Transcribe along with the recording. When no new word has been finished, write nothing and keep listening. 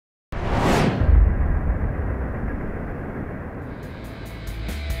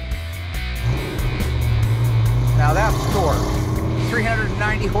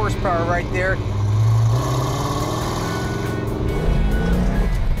290 horsepower right there.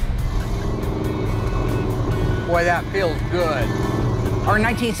 Boy, that feels good. Our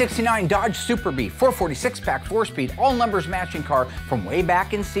 1969 Dodge Super Bee 446-pack 4-speed, all numbers matching car from way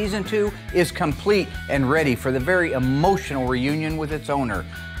back in Season 2 is complete and ready for the very emotional reunion with its owner.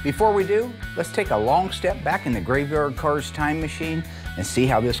 Before we do, let's take a long step back in the Graveyard Carz time machine and see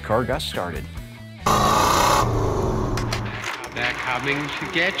how this car got started. They're coming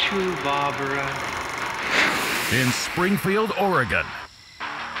to get you, Barbara. In Springfield, Oregon,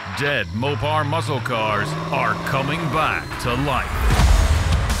 dead Mopar muscle cars are coming back to life.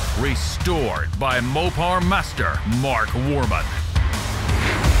 Restored by Mopar master Mark Warman.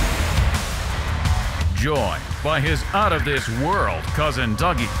 Joined by his out-of-this-world cousin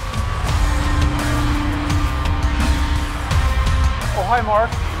Dougie. Oh, hi, Mark.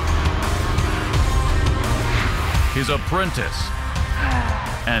 His apprentice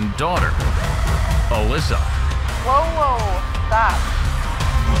and daughter, Alyssa. Whoa, whoa, stop.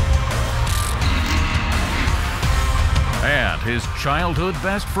 And his childhood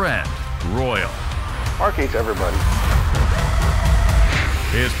best friend, Royal. Mark hates everybody.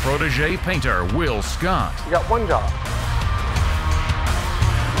 His protege painter, Will Scott. You got one job.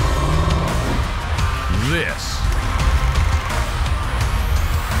 This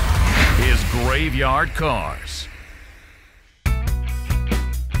is Graveyard Carz.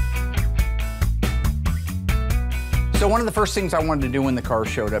 So one of the first things I wanted to do when the car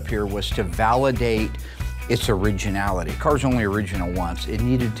showed up here was to validate its originality. Car's only original once. It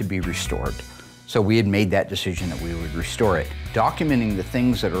needed to be restored. So we had made that decision that we would restore it. Documenting the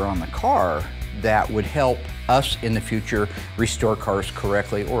things that are on the car that would help us in the future restore cars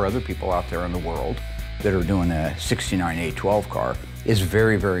correctly, or other people out there in the world that are doing a 69 A12 car, is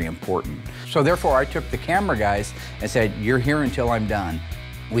very, very important. So therefore I took the camera guys and said, you're here until I'm done.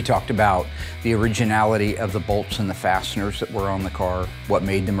 We talked about the originality of the bolts and the fasteners that were on the car, what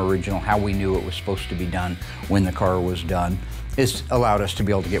made them original, how we knew it was supposed to be done when the car was done. It's allowed us to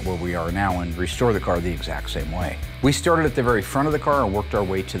be able to get where we are now and restore the car the exact same way. We started at the very front of the car and worked our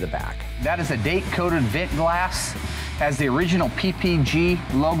way to the back. That is a date-coated vent glass. Has the original PPG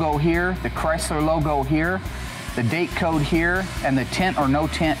logo here, the Chrysler logo here, the date code here, and the tint or no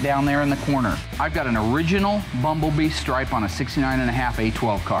tint down there in the corner. I've got an original Bumblebee stripe on a 69.5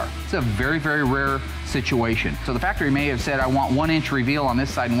 A12 car. It's a very, very rare situation. So the factory may have said, I want 1-inch reveal on this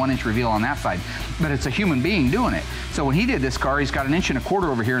side and 1-inch reveal on that side, but it's a human being doing it. So when he did this car, he's got 1 1/4 inch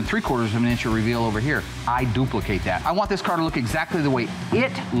over here and 3/4 of an inch of reveal over here. I duplicate that. I want this car to look exactly the way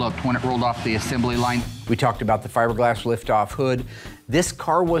it looked when it rolled off the assembly line. We talked about the fiberglass lift-off hood. This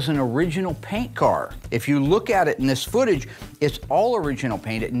car was an original paint car. If you look at it in this footage, it's all original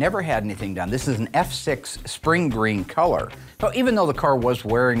paint. It never had anything done. This is an F6 spring green color. So even though the car was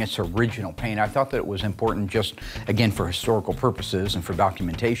wearing its original paint, I thought that it was important, just again for historical purposes and for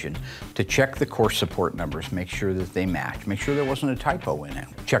documentation, to check the course support numbers, make sure that they match, make sure there wasn't a typo in it.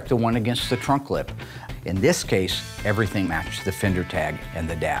 Check the one against the trunk lip. In this case, everything matched the fender tag and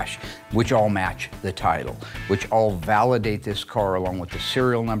the dash, which all match the title, which all validate this car along with the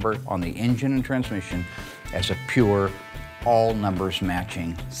serial number on the engine and transmission as a pure, all numbers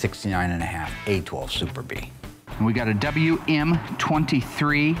matching 69.5 A12 Super Bee. And we got a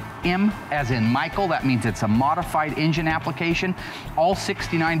WM23M, as in Michael. That means it's a modified engine application. All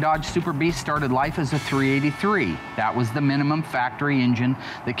 69 Dodge Super Bee started life as a 383. That was the minimum factory engine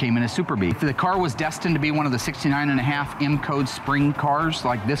that came in a Super Bee. If the car was destined to be one of the 69.5 M code spring cars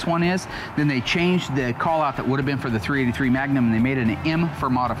like this one is, then they changed the call out that would have been for the 383 Magnum and they made it an M for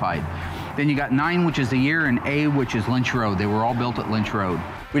modified. Then you got 9, which is the year, and A, which is Lynch Road. They were all built at Lynch Road.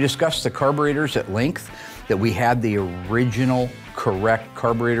 We discussed the carburetors at length, that we had the original correct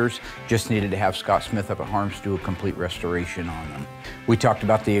carburetors, just needed to have Scott Smith up at Harms do a complete restoration on them. We talked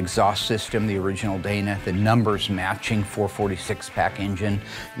about the exhaust system, the original Dana, the numbers matching 446-pack engine.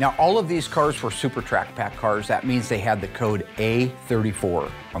 Now, all of these cars were Super Track Pack cars. That means they had the code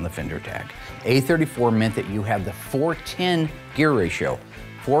A34 on the fender tag. A34 meant that you had the 410 gear ratio.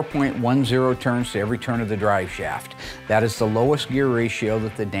 4.10 turns to every turn of the drive shaft. That is the lowest gear ratio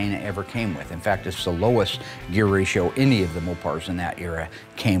that the Dana ever came with. In fact, it's the lowest gear ratio any of the Mopars in that era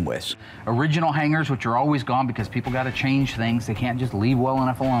came with. Original hangers, which are always gone because people got to change things. They can't just leave well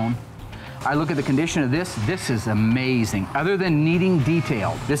enough alone. I look at the condition of this is amazing. Other than needing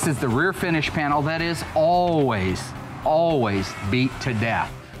detail, this is the rear finish panel that is always beat to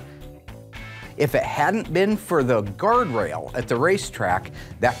death. If it hadn't been for the guardrail at the racetrack,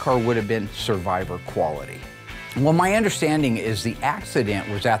 that car would have been survivor quality. Well, my understanding is the accident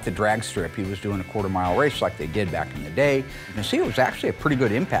was at the drag strip. He was doing a quarter-mile race like they did back in the day. You can see it was actually a pretty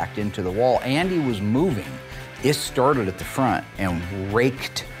good impact into the wall, and he was moving. It started at the front and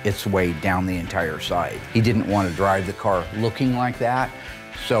raked its way down the entire side. He didn't want to drive the car looking like that,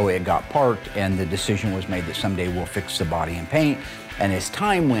 so it got parked, and the decision was made that someday we'll fix the body and paint. And as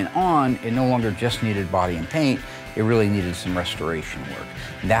time went on, it no longer just needed body and paint, it really needed some restoration work.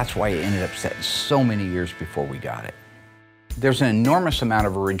 And that's why it ended up setting so many years before we got it. There's an enormous amount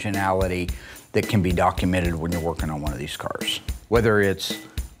of originality that can be documented when you're working on one of these cars. Whether it's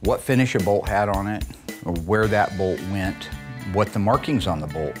what finish a bolt had on it, or where that bolt went, what the markings on the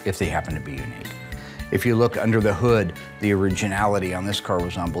bolt, if they happen to be unique. If you look under the hood, the originality on this car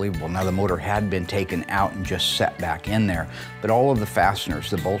was unbelievable. Now the motor had been taken out and just set back in there, but all of the fasteners,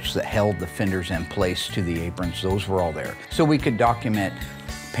 the bolts that held the fenders in place to the aprons, those were all there. So we could document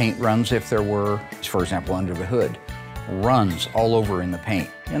paint runs if there were, for example, under the hood, runs all over in the paint.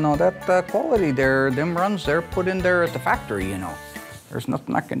 You know, that quality there, them runs they're put in there at the factory, you know. There's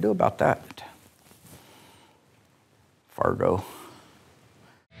nothing I can do about that. Fargo.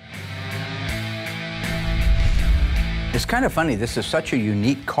 It's kind of funny, this is such a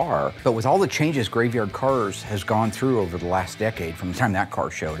unique car, but with all the changes Graveyard Carz has gone through over the last decade, from the time that car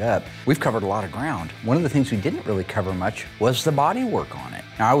showed up, we've covered a lot of ground. One of the things we didn't really cover much was the body work on it.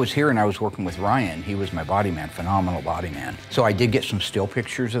 Now, I was here and I was working with Ryan. He was my body man, phenomenal body man. So I did get some still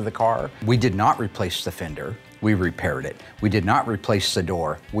pictures of the car. We did not replace the fender. We repaired it. We did not replace the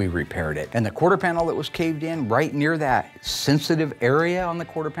door, we repaired it. And the quarter panel that was caved in, right near that sensitive area on the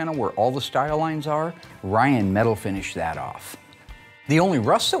quarter panel where all the style lines are, Ryan metal finished that off. The only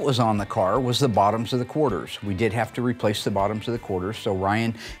rust that was on the car was the bottoms of the quarters. We did have to replace the bottoms of the quarters, so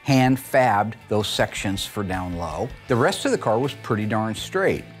Ryan hand fabbed those sections for down low. The rest of the car was pretty darn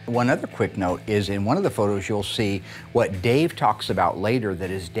straight. One other quick note is in one of the photos you'll see what Dave talks about later,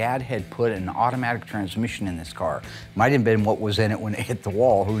 that his dad had put an automatic transmission in this car. Might have been what was in it when it hit the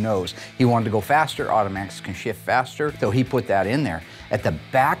wall, who knows. He wanted to go faster, automatics can shift faster, so he put that in there. At the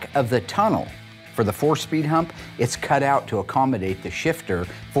back of the tunnel, for the 4-speed hump, it's cut out to accommodate the shifter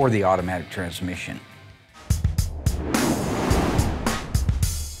for the automatic transmission.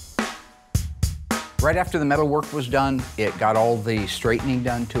 Right after the metal work was done, it got all the straightening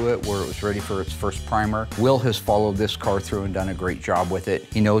done to it where it was ready for its first primer. Will has followed this car through and done a great job with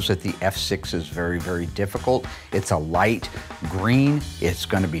it. He knows that the F6 is very, very difficult. It's a light green, it's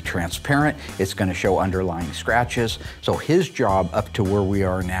gonna be transparent, it's gonna show underlying scratches. So his job up to where we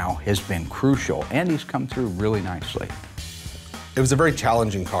are now has been crucial, and he's come through really nicely. It was a very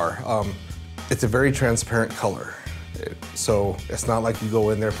challenging car. It's a very transparent color. So it's not like you go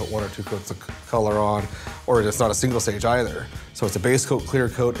in there, put 1 or 2 coats of color on, or it's not a single stage either. So it's a base coat, clear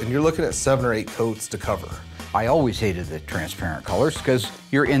coat, and you're looking at 7 or 8 coats to cover. I always hated the transparent colors because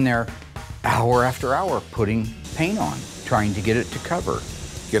you're in there hour after hour putting paint on, trying to get it to cover.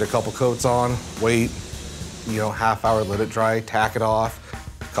 Get a couple coats on, wait, you know, half hour, let it dry, tack it off,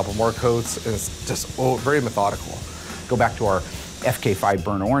 a couple more coats, and it's just very methodical. Go back to our FK5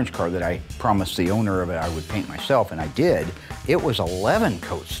 burnt orange car that I promised the owner of it I would paint myself, and I did. It was 11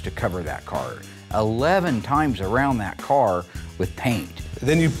 coats to cover that car. 11 times around that car with paint.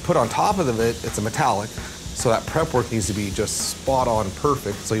 Then you put on top of it, it's a metallic, so that prep work needs to be just spot on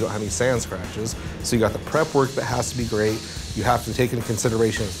perfect so you don't have any sand scratches. So you got the prep work that has to be great. You have to take into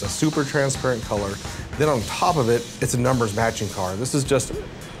consideration it's a super transparent color. Then on top of it, it's a numbers matching car. This is just an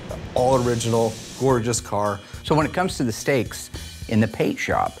all original, gorgeous car. So when it comes to the stakes in the paint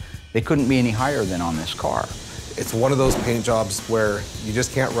shop, they couldn't be any higher than on this car. It's one of those paint jobs where you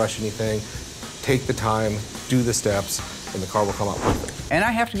just can't rush anything. Take the time, do the steps, and the car will come out perfect. And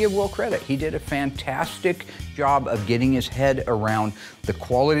I have to give Will credit. He did a fantastic job of getting his head around the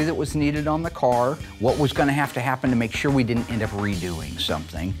quality that was needed on the car, what was going to have to happen to make sure we didn't end up redoing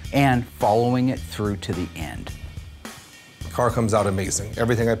something, and following it through to the end. The car comes out amazing.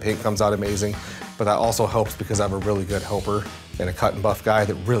 Everything I paint comes out amazing, but that also helps because I have a really good helper and a cut and buff guy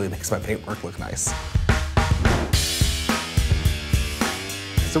that really makes my paintwork look nice.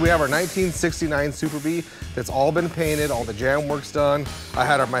 So we have our 1969 Super Bee that's all been painted, all the jam work's done. I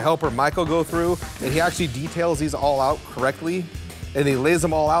had my helper Michael go through, and he actually details these all out correctly, and he lays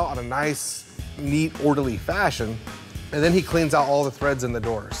them all out on a nice, neat, orderly fashion. And then he cleans out all the threads in the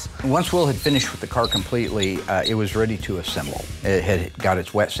doors. Once Will had finished with the car completely, it was ready to assemble. It had got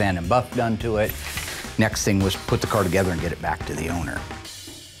its wet sand and buff done to it. Next thing was put the car together and get it back to the owner.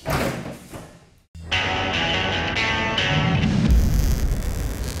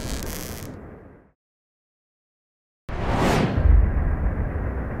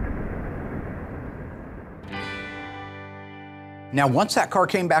 Now, once that car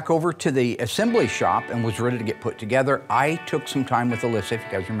came back over to the assembly shop and was ready to get put together, I took some time with Alyssa, if you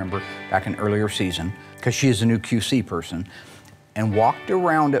guys remember, back in earlier season, because she is a new QC person, and walked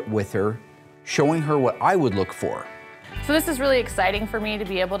around it with her, showing her what I would look for. So this is really exciting for me to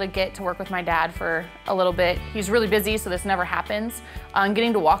be able to get to work with my dad for a little bit. He's really busy, so this never happens.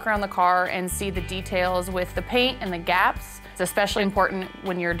 Getting to walk around the car and see the details with the paint and the gaps is especially important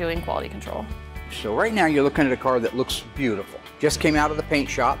when you're doing quality control. So right now you're looking at a car that looks beautiful. Just came out of the paint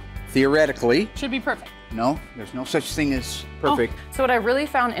shop, theoretically. Should be perfect. No, there's no such thing as perfect. Oh. So what I really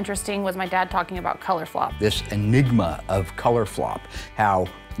found interesting was my dad talking about color flop. This enigma of color flop, how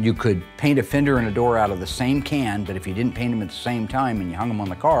you could paint a fender and a door out of the same can, but if you didn't paint them at the same time and you hung them on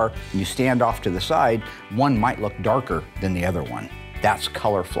the car and you stand off to the side, one might look darker than the other one. That's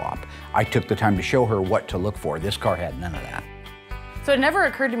color flop. I took the time to show her what to look for. This car had none of that. So it never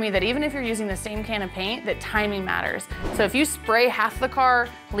occurred to me that even if you're using the same can of paint, that timing matters. So if you spray half the car,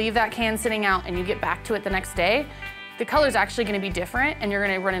 leave that can sitting out, and you get back to it the next day, the color's actually gonna be different and you're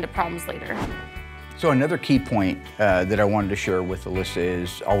gonna run into problems later. So another key point that I wanted to share with Alyssa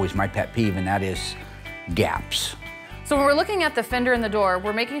is always my pet peeve, and that is gaps. So when we're looking at the fender and the door,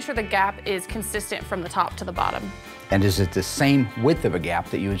 we're making sure the gap is consistent from the top to the bottom. And is it the same width of a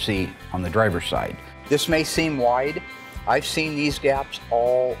gap that you would see on the driver's side? This may seem wide. I've seen these gaps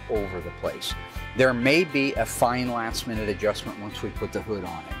all over the place. There may be a fine last-minute adjustment once we put the hood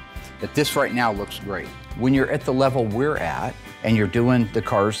on it, but this right now looks great. When you're at the level we're at, and you're doing the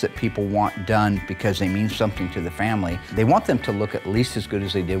cars that people want done because they mean something to the family, they want them to look at least as good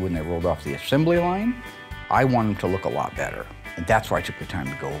as they did when they rolled off the assembly line. I want them to look a lot better, and that's why I took the time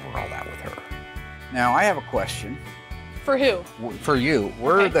to go over all that with her. Now, I have a question. For who? For you.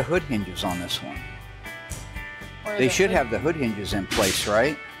 Where are the hood hinges on this one? They should have the hood hinges in place,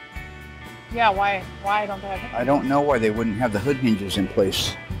 right? Yeah, why don't they have hood? I don't know why they wouldn't have the hood hinges in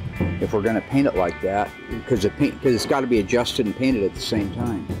place if we're gonna paint it like that, because it's gotta be adjusted and painted at the same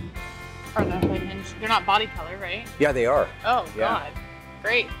time. Are the hood hinges? They're not body color, right? Yeah, they are. Oh, Yeah. God.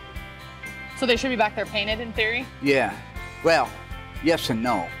 Great. So they should be back there painted in theory? Yeah. Well, yes and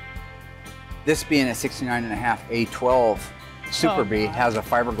no. This being a 69.5 A12 Super B has a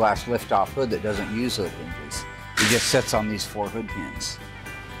fiberglass lift-off hood that doesn't use hood hinges. It just sits on these 4 hood pins.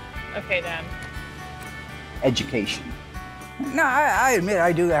 Okay, Dad. Education. No, I admit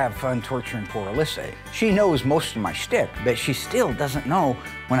I do have fun torturing poor Alyssa. She knows most of my shtick, but she still doesn't know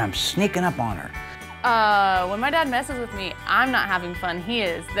when I'm sneaking up on her. When my dad messes with me, I'm not having fun, he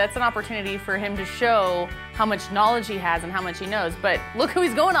is. That's an opportunity for him to show how much knowledge he has and how much he knows, but look who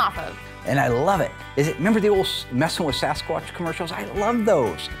he's going off of. And I love it. Remember the old messing with Sasquatch commercials? I love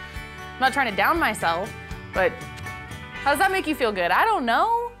those. I'm not trying to down myself, but how does that make you feel good? I don't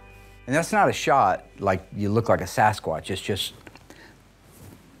know. And that's not a shot like you look like a Sasquatch. It's just,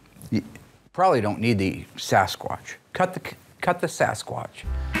 you probably don't need the Sasquatch. Cut the Sasquatch.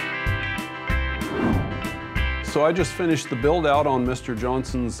 So I just finished the build out on Mr.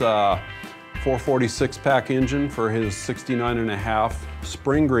 Johnson's 446 pack engine for his 69.5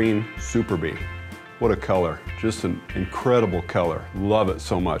 spring green Super B. What a color, just an incredible color. Love it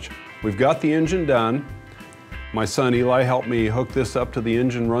so much. We've got the engine done. My son Eli helped me hook this up to the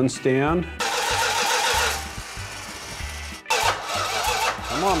engine run stand.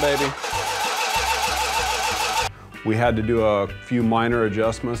 Come on, baby. We had to do a few minor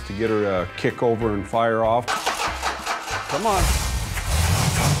adjustments to get her to kick over and fire off. Come on.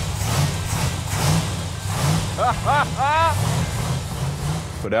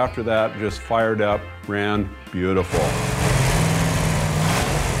 But after that, just fired up, ran beautiful.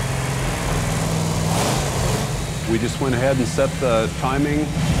 We just went ahead and set the timing.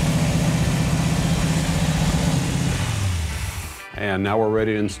 And now we're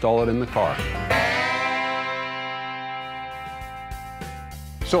ready to install it in the car.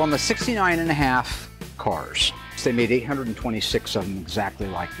 So on the 69.5 Carz, they made 826 of them exactly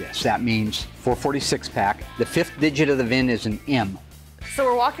like this. That means 446 pack. The 5th digit of the VIN is an M. So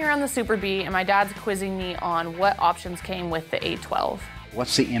we're walking around the Super B and my dad's quizzing me on what options came with the A12.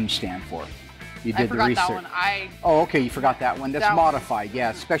 What's the M stand for? You I did the forgot research. that one. Oh, okay, you forgot that one. That's That one. modified,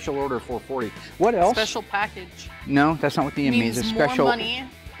 yeah, special order 440. What else? Special package. No, that's not what the M means. It's more special. money,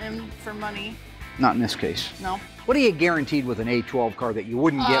 M for money. Not in this case. No. What are you guaranteed with an A12 car that you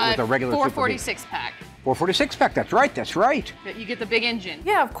wouldn't get with a regular Super B? 446 pack. 446 pack, that's right, that's right. That you get the big engine.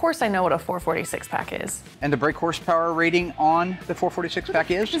 Yeah, of course I know what a 446 pack is. And the brake horsepower rating on the 446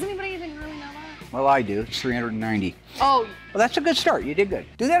 pack is? Does anybody even really know that? Well, I do. It's 390. Oh. Well, that's a good start. You did good.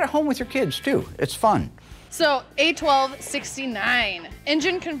 Do that at home with your kids, too. It's fun. So A12 69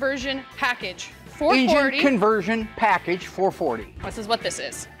 engine conversion package. 440. Engine conversion package 440. This is what this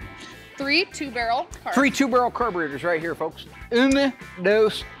is. 3 2-barrel carb. 3 2-barrel carburetors right here, folks. In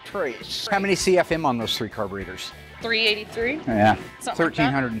those trays. How many CFM on those 3 carburetors? 383. Yeah, Something like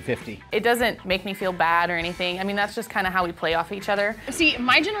that. 1,350. It doesn't make me feel bad or anything. I mean, that's just kind of how we play off each other. See,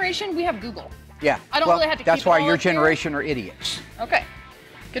 my generation, we have Google. Yeah. I don't well, really have to that's keep it why all your up here. generation are idiots. Okay,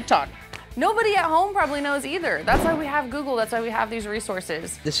 good talk. Nobody at home probably knows either. That's why we have Google. That's why we have these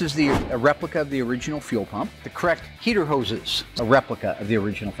resources. This is a replica of the original fuel pump. The correct heater hoses, a replica of the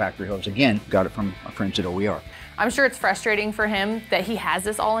original factory hose. Again, got it from our friends at OER. I'm sure it's frustrating for him that he has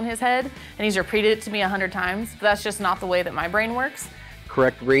this all in his head and he's repeated it to me 100 times. But that's just not the way that my brain works.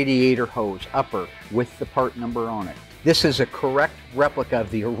 Correct radiator hose, upper, with the part number on it. This is a correct replica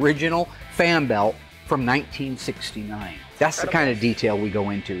of the original fan belt from 1969. That's the kind of detail we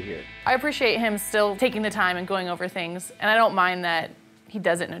go into here. I appreciate him still taking the time and going over things, and I don't mind that he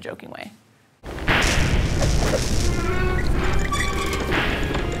does it in a joking way.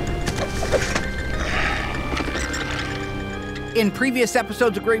 In previous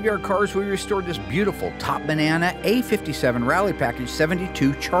episodes of Graveyard Carz, we restored this beautiful Top Banana A57 Rally Package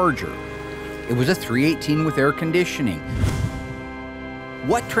 72 Charger. It was a 318 with air conditioning.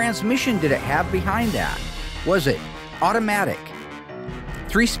 What transmission did it have behind that? Was it automatic,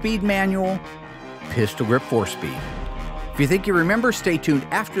 3-speed manual, pistol grip 4-speed? If you think you remember, stay tuned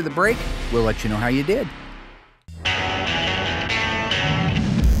after the break. We'll let you know how you did.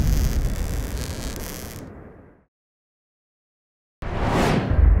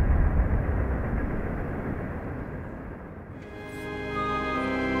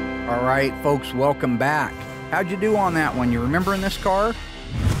 All right, folks, welcome back. How'd you do on that one? You remember in this car?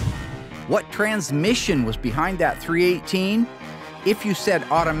 What transmission was behind that 318? If you said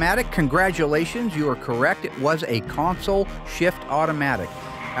automatic, congratulations, you are correct. It was a console shift automatic.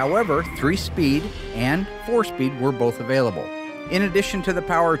 However, 3-speed and 4-speed were both available. In addition to the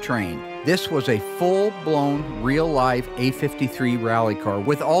powertrain, this was a full-blown, real-life A53 rally car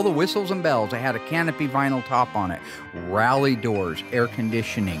with all the whistles and bells. It had a canopy vinyl top on it, rally doors, air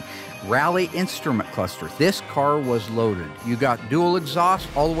conditioning, rally instrument cluster. This car was loaded. You got dual exhaust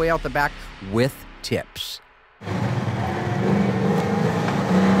all the way out the back with tips.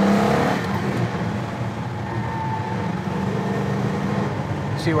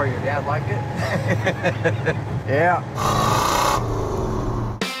 See where your dad liked it? Yeah.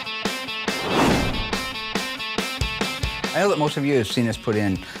 I know that most of you have seen us put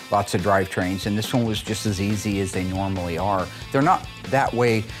in lots of drivetrains, and this one was just as easy as they normally are. They're not that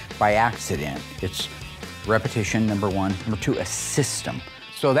way by accident. It's repetition, number one. Number two, a system.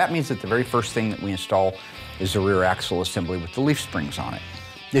 So that means that the very first thing that we install is the rear axle assembly with the leaf springs on it.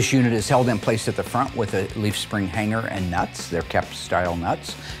 This unit is held in place at the front with a leaf spring hanger and nuts. They're kept style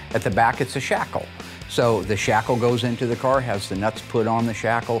nuts. At the back, it's a shackle. So the shackle goes into the car, has the nuts put on the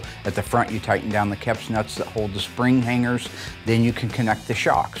shackle. At the front, you tighten down the Kep's nuts that hold the spring hangers. Then you can connect the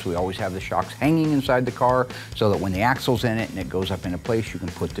shocks. We always have the shocks hanging inside the car so that when the axle's in it and it goes up into place, you can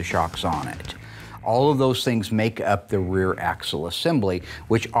put the shocks on it. All of those things make up the rear axle assembly,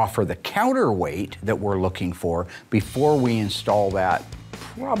 which offer the counterweight that we're looking for before we install that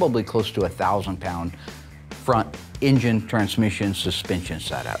probably close to 1,000-pound front engine, transmission, suspension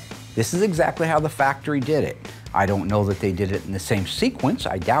setup. This is exactly how the factory did it. I don't know that they did it in the same sequence,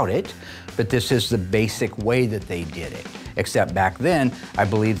 I doubt it, but this is the basic way that they did it. Except back then, I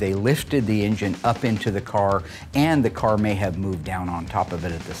believe they lifted the engine up into the car and the car may have moved down on top of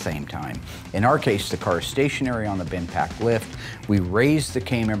it at the same time. In our case, the car is stationary on the bin pack lift. We raise the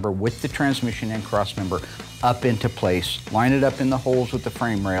K-member with the transmission and cross member up into place, line it up in the holes with the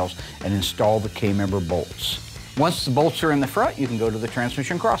frame rails, and install the K-member bolts. Once the bolts are in the front, you can go to the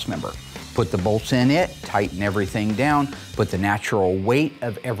transmission cross member. Put the bolts in it, tighten everything down, put the natural weight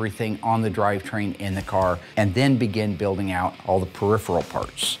of everything on the drivetrain in the car, and then begin building out all the peripheral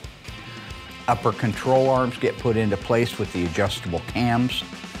parts. Upper control arms get put into place with the adjustable cams.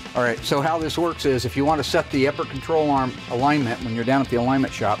 All right, so how this works is if you want to set the upper control arm alignment when you're down at the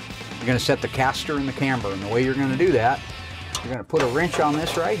alignment shop, you're going to set the caster and the camber. And the way you're going to do that, you're going to put a wrench on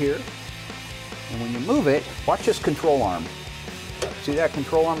this right here. And when you move it, watch this control arm. See that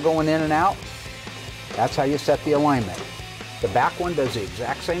control arm going in and out? That's how you set the alignment. The back one does the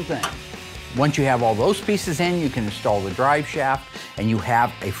exact same thing. Once you have all those pieces in, you can install the drive shaft and you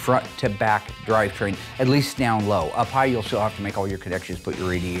have a front to back drivetrain, at least down low. Up high, you'll still have to make all your connections, put your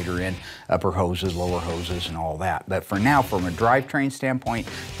radiator in, upper hoses, lower hoses, and all that. But for now, from a drivetrain standpoint,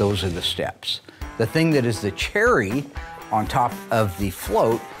 those are the steps. The thing that is the cherry on top of the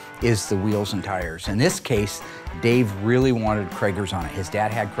float is the wheels and tires. In this case, Dave really wanted Kragers on it. His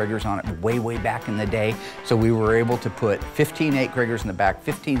dad had Kragers on it way, way back in the day, so we were able to put 15 8 Kragers in the back,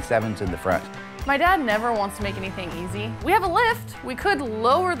 15 7s in the front. My dad never wants to make anything easy. We have a lift. We could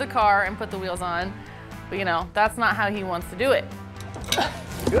lower the car and put the wheels on, but you know, that's not how he wants to do it.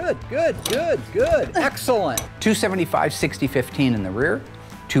 Good, good, good, good. Excellent. 275 60 15 in the rear,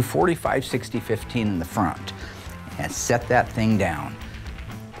 245 60 15 in the front. And set that thing down.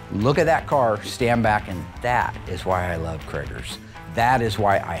 Look at that car, stand back, and that is why I love Kragers. That is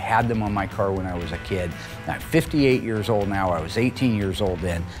why I had them on my car when I was a kid. I'm 58 years old now. I was 18 years old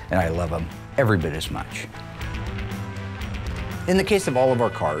then, and I love them every bit as much. In the case of all of our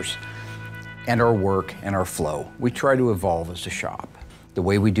cars and our work and our flow, we try to evolve as a shop. The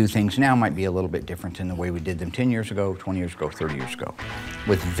way we do things now might be a little bit different than the way we did them 10 years ago, 20 years ago, 30 years ago.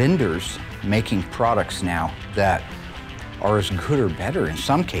 With vendors making products now that are as good or better in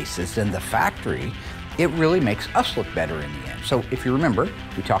some cases than the factory, it really makes us look better in the end. So if you remember,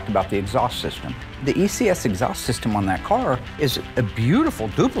 we talked about the exhaust system. The ECS exhaust system on that car is a beautiful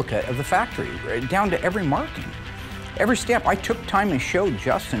duplicate of the factory, right down to every marking. Every step. I took time and showed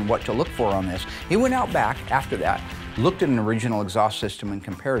Justin what to look for on this. He went out back after that, looked at an original exhaust system and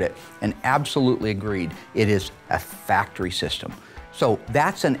compared it, and absolutely agreed it is a factory system. So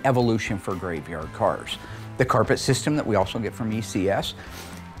that's an evolution for graveyard cars. The carpet system that we also get from ECS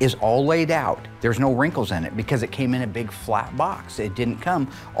is all laid out. There's no wrinkles in it because it came in a big flat box. It didn't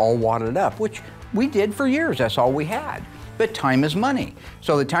come all wadded up, which we did for years. That's all we had. But time is money.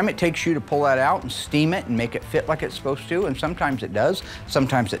 So the time it takes you to pull that out and steam it and make it fit like it's supposed to, and sometimes it does,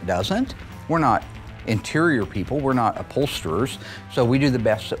 sometimes it doesn't. We're not interior people, we're not upholsterers, so we do the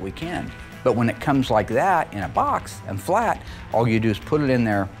best that we can. But when it comes like that in a box and flat, all you do is put it in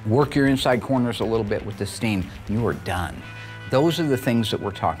there, work your inside corners a little bit with the steam, and you are done. Those are the things that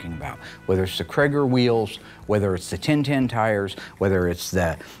we're talking about, whether it's the Krager wheels, whether it's the 1010 tires, whether it's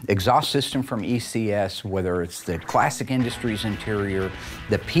the exhaust system from ECS, whether it's the Classic Industries interior,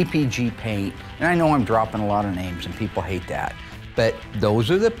 the PPG paint, and I know I'm dropping a lot of names and people hate that, but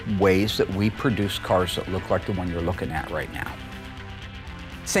those are the ways that we produce cars that look like the one you're looking at right now.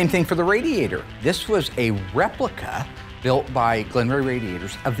 Same thing for the radiator. This was a replica built by Glenray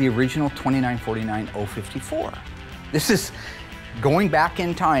Radiators of the original 2949 054. This is going back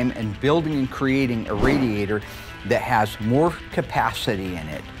in time and building and creating a radiator that has more capacity in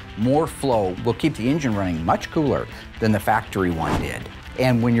it, more flow, will keep the engine running much cooler than the factory one did.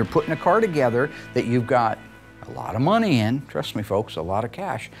 And when you're putting a car together that you've got a lot of money in, trust me folks, a lot of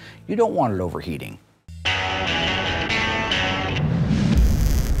cash, you don't want it overheating.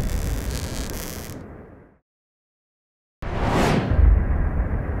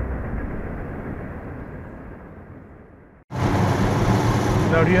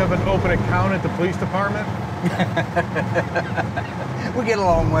 Now, do you have an open account at the police department? We get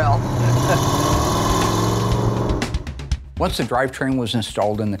along well. Once the drivetrain was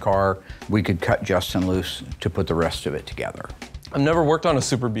installed in the car, we could cut Justin loose to put the rest of it together. I've never worked on a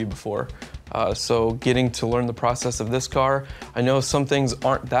Super Bee before, so getting to learn the process of this car, I know some things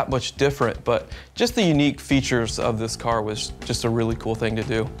aren't that much different, but just the unique features of this car was just a really cool thing to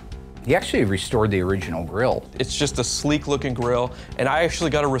do. He actually restored the original grille. It's just a sleek looking grille, and I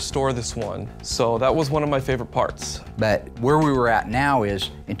actually got to restore this one, so that was one of my favorite parts. But where we were at now is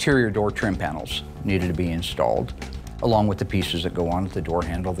interior door trim panels needed to be installed, along with the pieces that go on with the door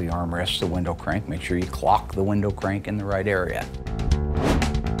handle, the armrest, the window crank. Make sure you clock the window crank in the right area.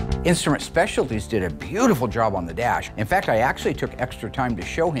 Instrument Specialties did a beautiful job on the dash. In fact, I actually took extra time to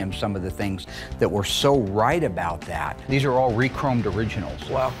show him some of the things that were so right about that. These are all re-chromed originals.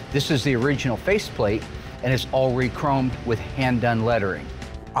 Wow. This is the original faceplate, and it's all re-chromed with hand-done lettering.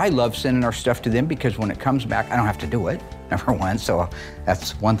 I love sending our stuff to them because when it comes back, I don't have to do it, number one, so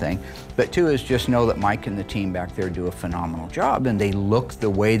that's one thing. But two is just know that Mike and the team back there do a phenomenal job, and they look the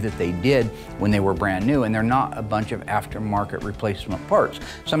way that they did when they were brand new, and they're not a bunch of aftermarket replacement parts.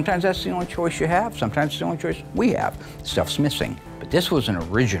 Sometimes that's the only choice you have, sometimes it's the only choice we have. Stuff's missing. But this was an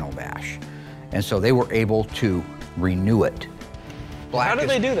original dash, and so they were able to renew it. How do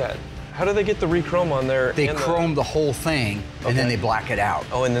they do that? How do they get the re-chrome on there? They chrome the whole thing, and then they black it out.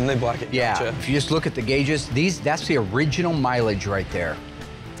 Oh, and then they black it. Yeah, Gotcha. if you just look at the gauges, that's the original mileage right there.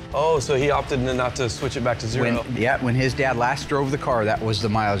 Oh, so he opted not to switch it back to zero. When his dad last drove the car, that was the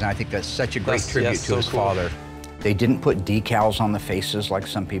mileage, and I think that's such a great tribute to his father. They didn't put decals on the faces like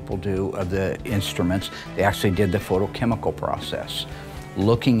some people do of the instruments. They actually did the photochemical process.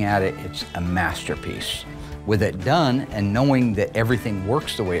 Looking at it, it's a masterpiece. With it done and knowing that everything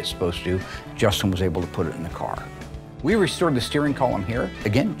works the way it's supposed to, Justin was able to put it in the car. We restored the steering column here.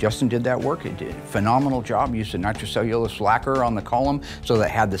 Again, Justin did that work. He did a phenomenal job. Used a nitrocellulose lacquer on the column so that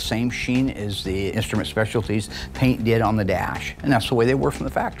it had the same sheen as the Instrument Specialties paint did on the dash. And that's the way they were from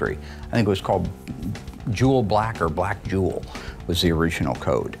the factory. I think it was called Jewel Black or Black Jewel was the original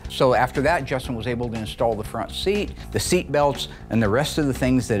code. So after that, Justin was able to install the front seat, the seat belts, and the rest of the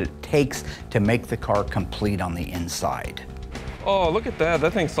things that it takes to make the car complete on the inside. Oh, look at that.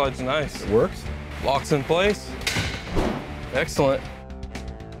 That thing slides nice. It works. Locks in place. Excellent.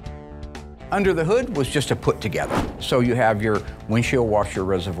 Under the hood was just a put together. So you have your windshield washer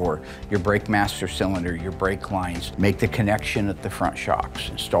reservoir, your brake master cylinder, your brake lines, make the connection at the front shocks,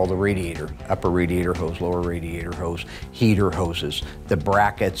 install the radiator, upper radiator hose, lower radiator hose, heater hoses, the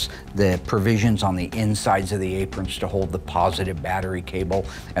brackets, the provisions on the insides of the aprons to hold the positive battery cable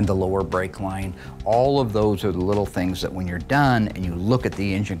and the lower brake line. All of those are the little things that when you're done and you look at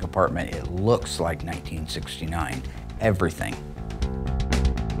the engine compartment, it looks like 1969. Everything.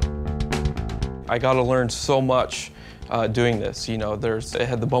 I got to learn so much doing this. You know, it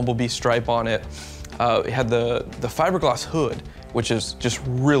had the bumblebee stripe on it. It had the fiberglass hood, which is just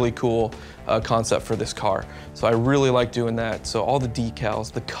really cool concept for this car. So I really like doing that. So all the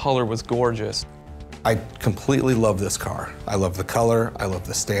decals, the color was gorgeous. I completely love this car. I love the color, I love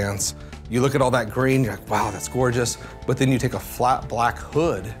the stance. You look at all that green, you're like, wow, that's gorgeous. But then you take a flat black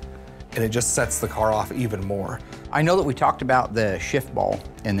hood and it just sets the car off even more. I know that we talked about the shift ball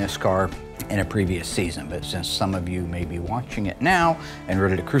in this car in a previous season, but since some of you may be watching it now and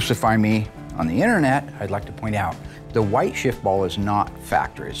ready to crucify me on the internet, I'd like to point out the white shift ball is not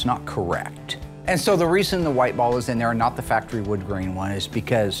factory, it's not correct. And so the reason the white ball is in there and not the factory wood grain one is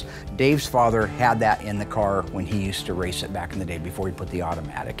because Dave's father had that in the car when he used to race it back in the day before he put the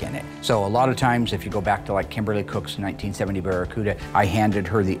automatic in it. So a lot of times, if you go back to like Kimberly Cook's 1970 Barracuda, I handed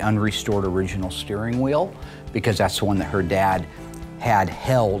her the unrestored original steering wheel because that's the one that her dad had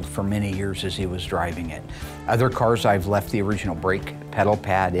held for many years as he was driving it. Other cars, I've left the original brake pedal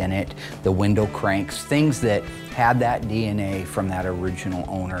pad in it, the window cranks, things that had that DNA from that original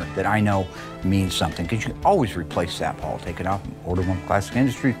owner that I know means something, because you can always replace that, Paul. Take it off, order one from Classic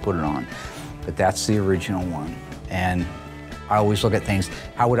Industries, put it on. But that's the original one. And I always look at things,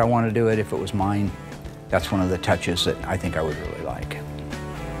 how would I want to do it if it was mine? That's one of the touches that I think I would really like.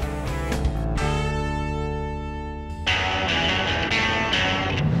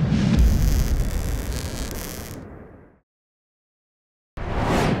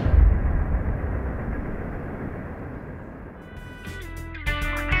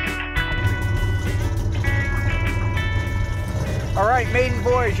 All right, maiden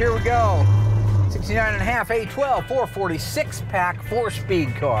voyage, here we go. 69.5 A12 446 pack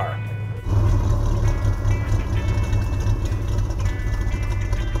 4-speed car.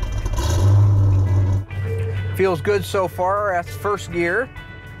 Feels good so far. That's first gear.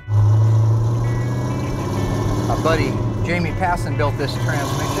 My buddy Jamie Passon built this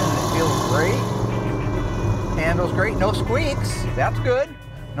transmission and it feels great. Handles great, no squeaks, that's good.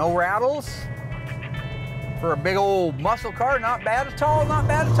 No rattles. For a big old muscle car, not bad at all, not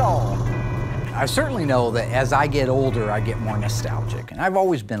bad at all. I certainly know that as I get older, I get more nostalgic. And I've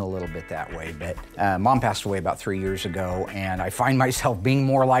always been a little bit that way, but Mom passed away about 3 years ago, and I find myself being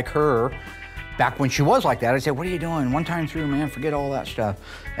more like her. Back when she was like that, I'd say, what are you doing? One time through, man, forget all that stuff.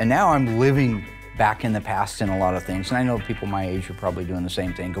 And now I'm living back in the past in a lot of things. And I know people my age are probably doing the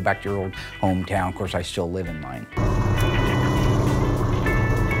same thing. Go back to your old hometown. Of course, I still live in mine.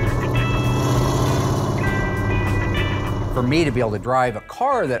 For me to be able to drive a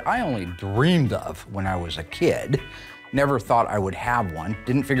car that I only dreamed of when I was a kid, never thought I would have one,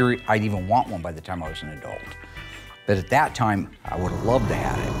 didn't figure I'd even want one by the time I was an adult. But at that time, I would have loved to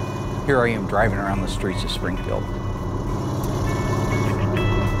have it. Here I am driving around the streets of Springfield.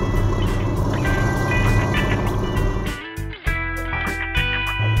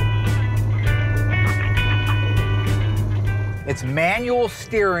 It's manual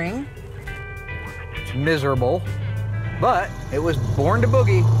steering. It's miserable. But it was born to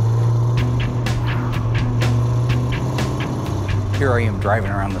boogie. Here I am driving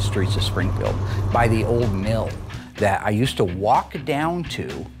around the streets of Springfield by the old mill that I used to walk down to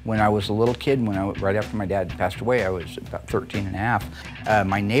when I was a little kid. Right after my dad passed away, I was about 13 and a half.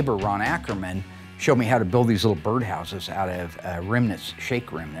 My neighbor, Ron Ackerman, showed me how to build these little birdhouses out of remnants,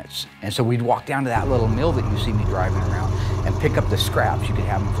 shake remnants. And so we'd walk down to that little mill that you see me driving around and pick up the scraps, you could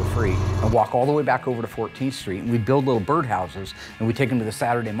have them for free, and walk all the way back over to 14th Street, and we'd build little birdhouses, and we'd take them to the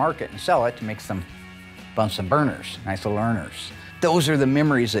Saturday market and sell it to make some Bunsen burners, nice little earners. Those are the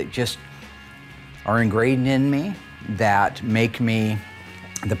memories that just are ingrained in me, that make me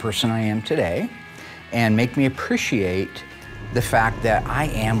the person I am today. and make me appreciate the fact that I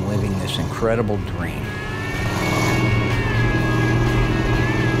am living this incredible dream.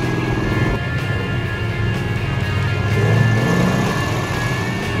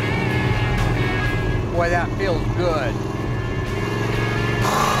 Boy, that feels good.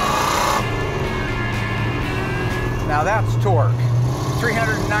 Now that's torque.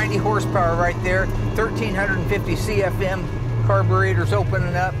 390 horsepower right there, 1,350 CFM, carburetors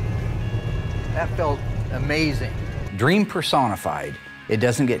opening up. That felt amazing. Dream personified. It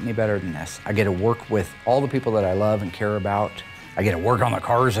doesn't get any better than this. I get to work with all the people that I love and care about. I get to work on the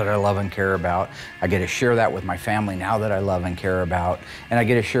cars that I love and care about. I get to share that with my family now that I love and care about. And I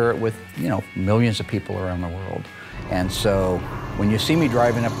get to share it with, you know, millions of people around the world. And so when you see me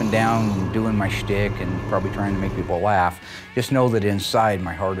driving up and down and doing my shtick and probably trying to make people laugh, just know that inside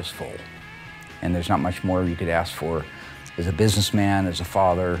my heart is full. And there's not much more you could ask for as a businessman, as a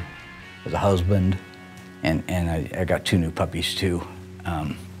father, as a husband. And I got 2 new puppies too,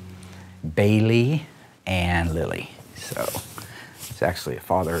 Bailey and Lily. So it's actually a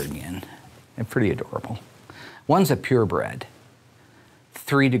father again. They're pretty adorable. One's a purebred,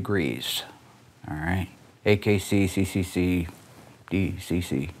 3 degrees, all right? AKC, CCC,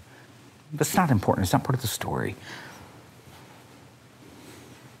 DCC. But it's not important, it's not part of the story.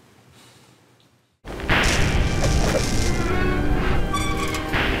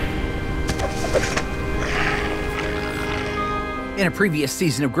 In a previous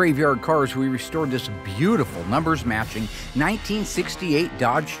season of Graveyard Cars, we restored this beautiful numbers matching 1968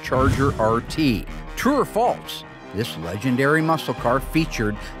 Dodge Charger RT. True or false? This legendary muscle car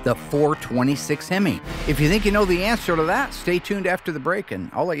featured the 426 Hemi. If you think you know the answer to that, stay tuned after the break and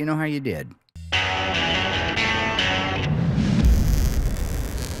I'll let you know how you did.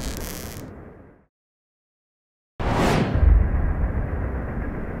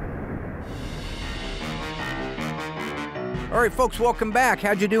 All right, folks, welcome back.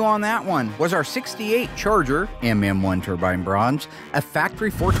 How'd you do on that one? Was our 68 Charger MM1 turbine bronze a factory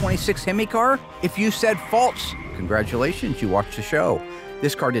 426 Hemi car? If you said false, congratulations, you watched the show.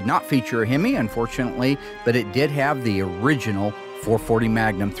 This car did not feature a Hemi, unfortunately, but it did have the original 440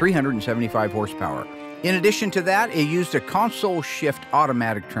 Magnum, 375 horsepower. In addition to that, it used a console shift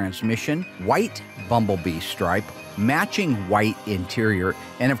automatic transmission, white bumblebee stripe, matching white interior,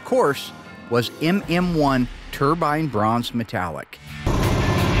 and of course, was MM1 turbine bronze metallic.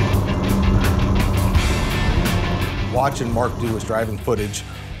 Watching Mark do his driving footage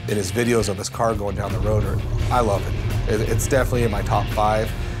in his videos of his car going down the road, I love it. It's definitely in my top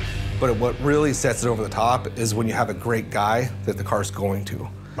 5. But what really sets it over the top is when you have a great guy that the car's going to.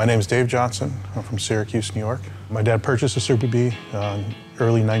 My name is Dave Johnson. I'm from Syracuse, New York. My dad purchased a Super Bee in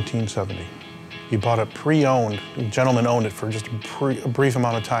early 1970. He bought it pre-owned. The gentleman owned it for just a brief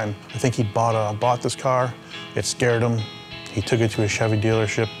amount of time. I think he bought this car. It scared him. He took it to a Chevy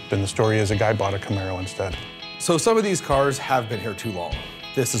dealership, and the story is a guy bought a Camaro instead. So some of these cars have been here too long.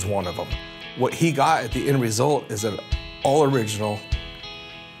 This is one of them. What he got at the end result is an all-original,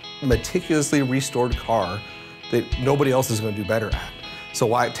 meticulously restored car that nobody else is going to do better at. So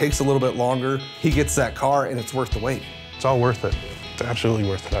while it takes a little bit longer, he gets that car, and it's worth the wait. It's all worth it. It's absolutely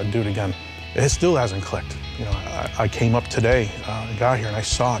worth it. I'd do it again. It still hasn't clicked. You know, I came up today, got here, and I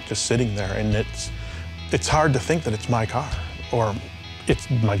saw it just sitting there, and it's hard to think that it's my car, or it's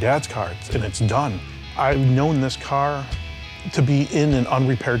my dad's car, and it's done. I've known this car to be in an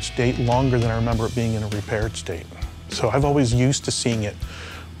unrepaired state longer than I remember it being in a repaired state. So I've always used to seeing it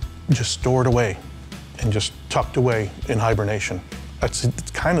just stored away and just tucked away in hibernation. It's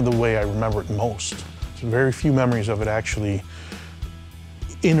kind of the way I remember it most. There's very few memories of it actually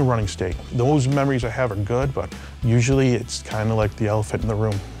in a running state. Those memories I have are good, but usually it's kind of like the elephant in the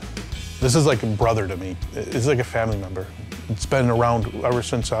room. This is like a brother to me. It's like a family member. It's been around ever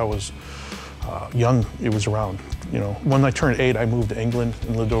since I was young. It was around. You know, when I turned 8, I moved to England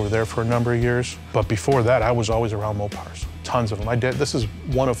and lived over there for a number of years. But before that, I was always around Mopars. Tons of them. My dad, this is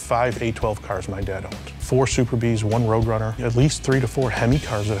one of 5 A12 cars my dad owned. 4 Super Bees, 1 Roadrunner, at least 3 to 4 Hemi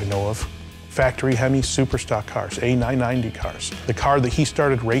cars that I know of. Factory Hemi super stock cars, A990 cars. The car that he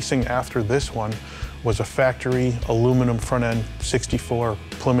started racing after this one was a factory aluminum front end 64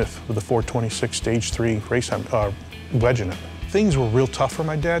 Plymouth with a 426 stage 3 race wedge in it. Things were real tough for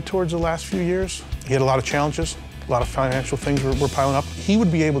my dad towards the last few years. He had a lot of challenges, a lot of financial things were piling up. He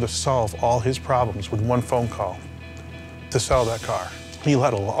would be able to solve all his problems with one phone call to sell that car. He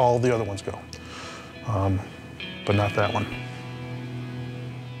let all the other ones go, but not that one.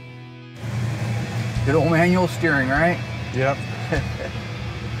 Good old manual steering, right? Yep.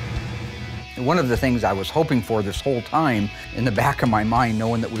 One of the things I was hoping for this whole time in the back of my mind,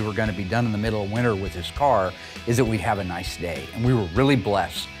 knowing that we were going to be done in the middle of winter with this car, is that we'd have a nice day. And we were really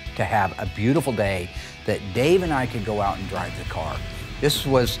blessed to have a beautiful day that Dave and I could go out and drive the car. This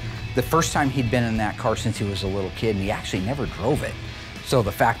was the first time he'd been in that car since he was a little kid, and he actually never drove it. So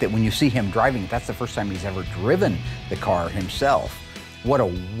the fact that when you see him driving it, that's the first time he's ever driven the car himself. What a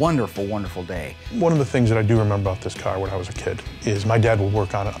wonderful, wonderful day. One of the things that I do remember about this car when I was a kid is my dad would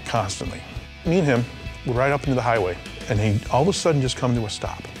work on it constantly. Me and him would ride up into the highway, and he'd all of a sudden just come to a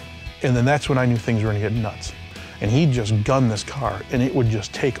stop. And then that's when I knew things were gonna get nuts. And he'd just gun this car, and it would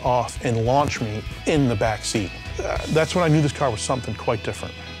just take off and launch me in the back seat. That's when I knew this car was something quite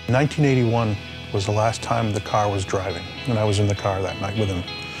different. 1981 was the last time the car was driving, and I was in the car that night with him.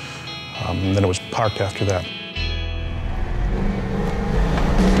 And then it was parked after that.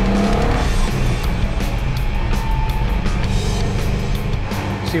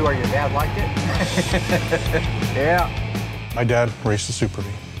 See where your dad liked it? Yeah. My dad raced the Super Bee.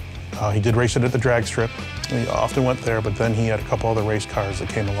 He did race it at the drag strip. He often went there, but then he had a couple other race cars that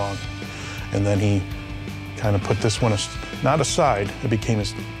came along. And then he kind of put this one, not aside, it became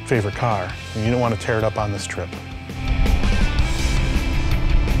his favorite car. And you didn't want to tear it up on this trip.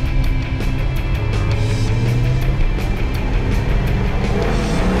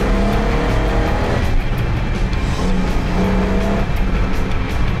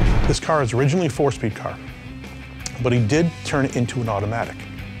 This car is originally a 4-speed car, but he did turn it into an automatic.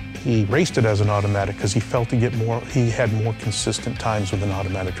 He raced it as an automatic because he felt he had more consistent times with an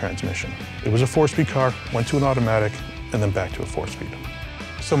automatic transmission. It was a 4-speed car, went to an automatic, and then back to a 4-speed.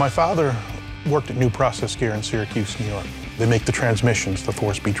 So my father worked at New Process Gear in Syracuse, New York. They make the transmissions, the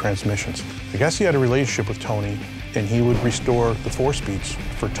 4-speed transmissions. I guess he had a relationship with Tony, and he would restore the 4-speeds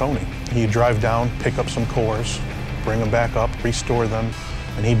for Tony. He'd drive down, pick up some cores, bring them back up, restore them,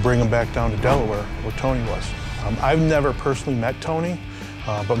 and he'd bring them back down to Delaware, where Tony was. I've never personally met Tony,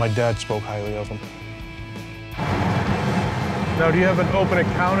 but my dad spoke highly of him. Now, do you have an open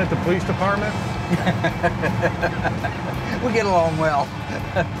account at the police department? We get along well.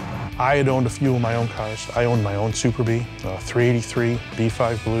 I had owned a few of my own cars. I owned my own Super Bee, 383,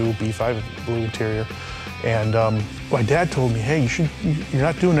 B5 blue, B5 blue interior. And my dad told me, hey, you're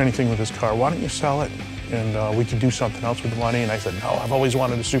not doing anything with this car. Why don't you sell it? And we could do something else with the money. And I said, no, I've always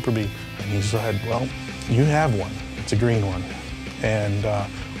wanted a Super Bee. And he said, well, you have one. It's a green one. And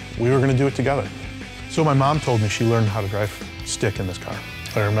we were gonna do it together. So my mom told me she learned how to drive stick in this car.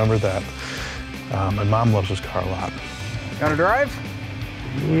 I remember that. My mom loves this car a lot. Gonna drive?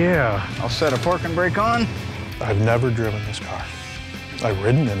 Yeah. I'll set a park and brake on. I've never driven this car. I've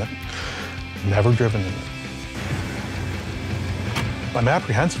ridden in it, never driven in it. I'm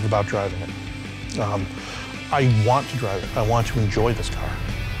apprehensive about driving it. I want to drive it. I want to enjoy this car.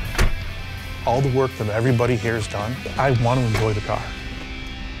 All the work that everybody here has done, I want to enjoy the car.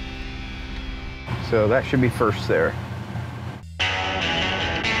 So that should be first there.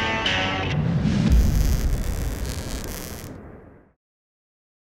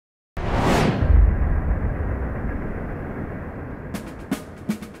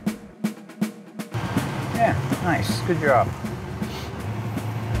 Yeah, nice, good job.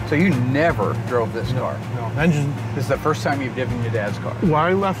 So you never drove this car? No, engine. This is the first time you've driven your dad's car? Well,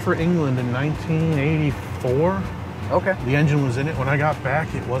 I left for England in 1984. Okay. The engine was in it. When I got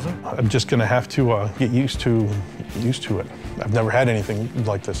back, it wasn't. I'm just gonna have to get used to it. I've never had anything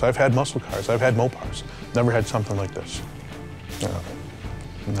like this. I've had muscle cars, I've had Mopars. Never had something like this.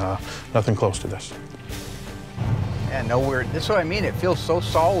 Nah, nothing close to this. Yeah, nowhere. This is what I mean. It feels so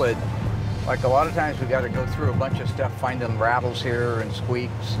solid. Like a lot of times we got to go through a bunch of stuff, finding rattles here and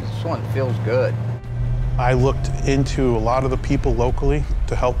squeaks. This one feels good. I looked into a lot of the people locally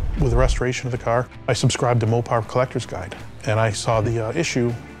to help with the restoration of the car. I subscribed to Mopar Collector's Guide, and I saw the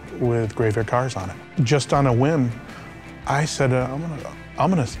issue with graveyard cars on it. Just on a whim, I said, I'm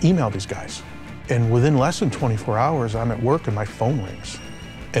gonna email these guys. And within less than 24 hours, I'm at work and my phone rings,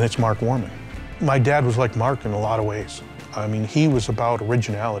 and it's Mark Warman. My dad was like Mark in a lot of ways. I mean, he was about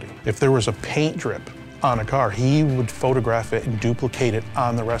originality. If there was a paint drip on a car, he would photograph it and duplicate it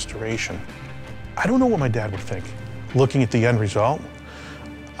on the restoration. I don't know what my dad would think. Looking at the end result,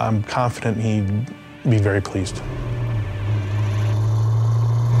 I'm confident he'd be very pleased. You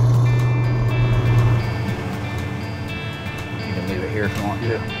can leave it here if you want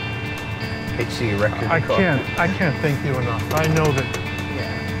to. Hate to see you wreck your car. I can't thank you enough. I know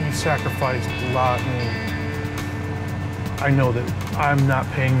that you sacrificed a lot, and I know that I'm not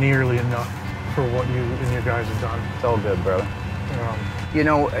paying nearly enough for what you and your guys have done. It's all good, brother. You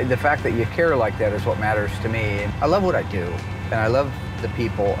know, the fact that you care like that is what matters to me. I love what I do, and I love the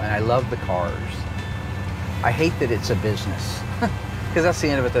people and I love the cars. I hate that it's a business. Because that's the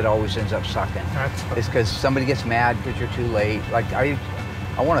end of it that always ends up sucking. It's because somebody gets mad because you're too late. Like, I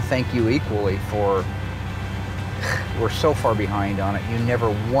want to thank you equally for, we're so far behind on it. You never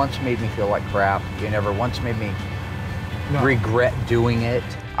once made me feel like crap. You never once made me regret doing it.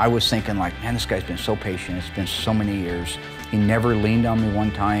 I was thinking like, man, this guy's been so patient. It's been so many years. He never leaned on me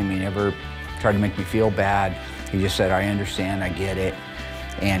one time. He never tried to make me feel bad. He just said, I understand, I get it.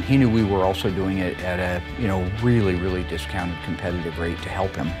 And he knew we were also doing it at a, really, really discounted competitive rate to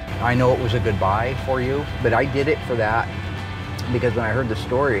help him. I know it was a good buy for you, but I did it for that because when I heard the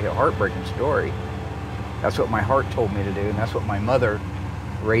story, a heartbreaking story, that's what my heart told me to do, and that's what my mother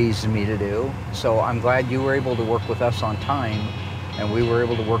raised me to do. So I'm glad you were able to work with us on time, and we were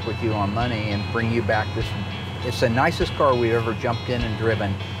able to work with you on money and bring you back this. It's the nicest car we've ever jumped in and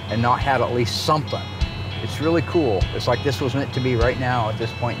driven and not had at least something. It's really cool. It's like this was meant to be right now at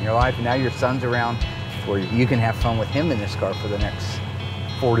this point in your life, and now your son's around where you can have fun with him in this car for the next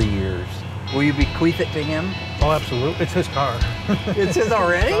 40 years. Will you bequeath it to him? Oh, absolutely. It's his car. It's his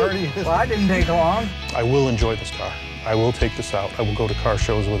already? It's already his. Well, I didn't take long. I will enjoy this car. I will take this out. I will go to car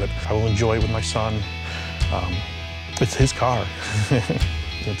shows with it. I will enjoy it with my son. It's his car.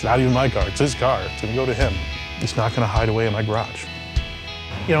 It's not even my car. It's his car. It's going to go to him. It's not going to hide away in my garage.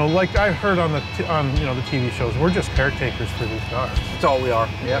 Like I heard on the TV shows, we're just caretakers for these cars. That's all we are.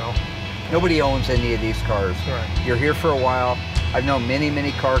 Yeah. Nobody owns any of these cars. Right. You're here for a while. I've known many,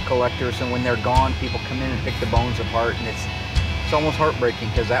 many car collectors, and when they're gone, people come in and pick the bones apart, and it's almost heartbreaking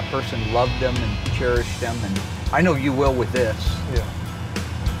because that person loved them and cherished them, and I know you will with this. Yeah.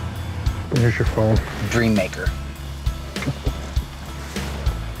 Here's your phone. Dream maker.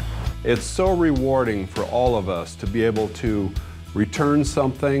 It's so rewarding for all of us to be able to return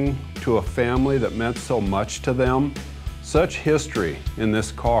something to a family that meant so much to them. Such history in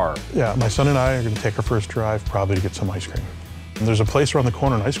this car. Yeah, my son and I are going to take our first drive probably to get some ice cream. And there's a place around the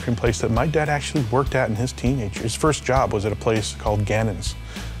corner, an ice cream place that my dad actually worked at in his teenager. His first job was at a place called Gannon's,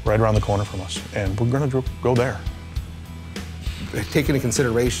 right around the corner from us. And we're going to go there. Take into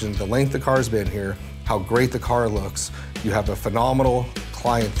consideration the length the car's been here, how great the car looks. You have a phenomenal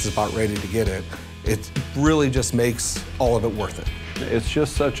client that's about ready to get it. It really just makes all of it worth it. It's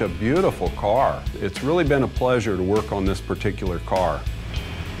just such a beautiful car. It's really been a pleasure to work on this particular car.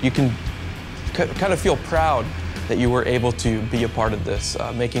 You can kind of feel proud that you were able to be a part of this,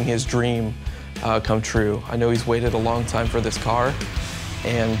 making his dream come true. I know he's waited a long time for this car,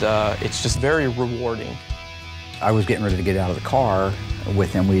 and it's just very rewarding. I was getting ready to get out of the car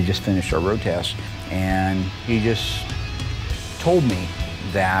with him. We had just finished our road test, and he just told me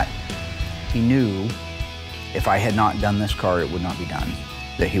that he knew if I had not done this car, it would not be done.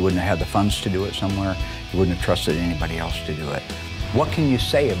 That he wouldn't have had the funds to do it somewhere. He wouldn't have trusted anybody else to do it. What can you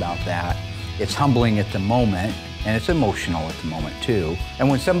say about that? It's humbling at the moment, and it's emotional at the moment too. And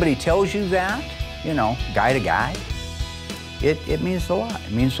when somebody tells you that, guy to guy, it means a lot.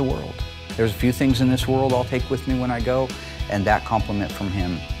 It means the world. There's a few things in this world I'll take with me when I go, and that compliment from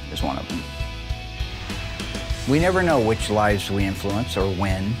him is one of them. We never know which lives we influence or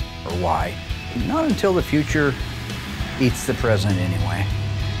when or why. Not until the future eats the present anyway.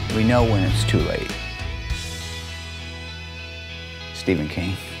 We know when it's too late. Stephen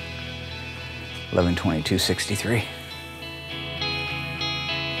King, 11/22/63.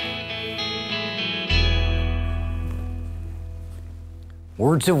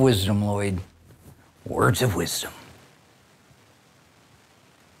 Words of wisdom, Lloyd. Words of wisdom.